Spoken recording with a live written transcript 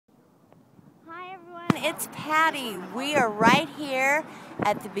it's Patty. We are right here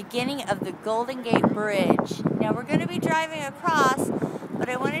at the beginning of the Golden Gate Bridge. Now we're going to be driving across, but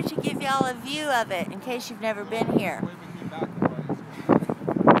I wanted to give y'all a view of it in case you've never been here.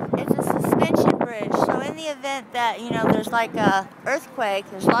 It's a suspension bridge, so in the event that, there's like a earthquake,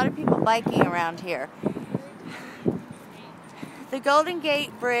 there's a lot of people biking around here. The Golden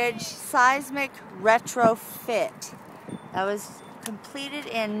Gate Bridge seismic retrofit. That was completed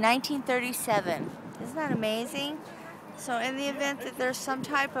in 1937. Isn't that amazing? So in the event that there's some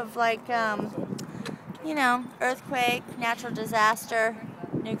type of earthquake, natural disaster,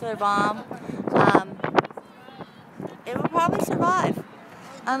 nuclear bomb, it will probably survive.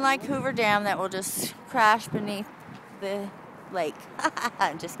 Unlike Hoover Dam that will just crash beneath the lake.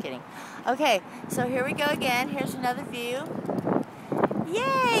 I'm just kidding. Okay, so here we go again. Here's another view.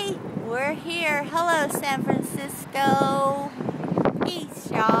 Yay! We're here. Hello, San Francisco. Peace,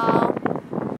 y'all.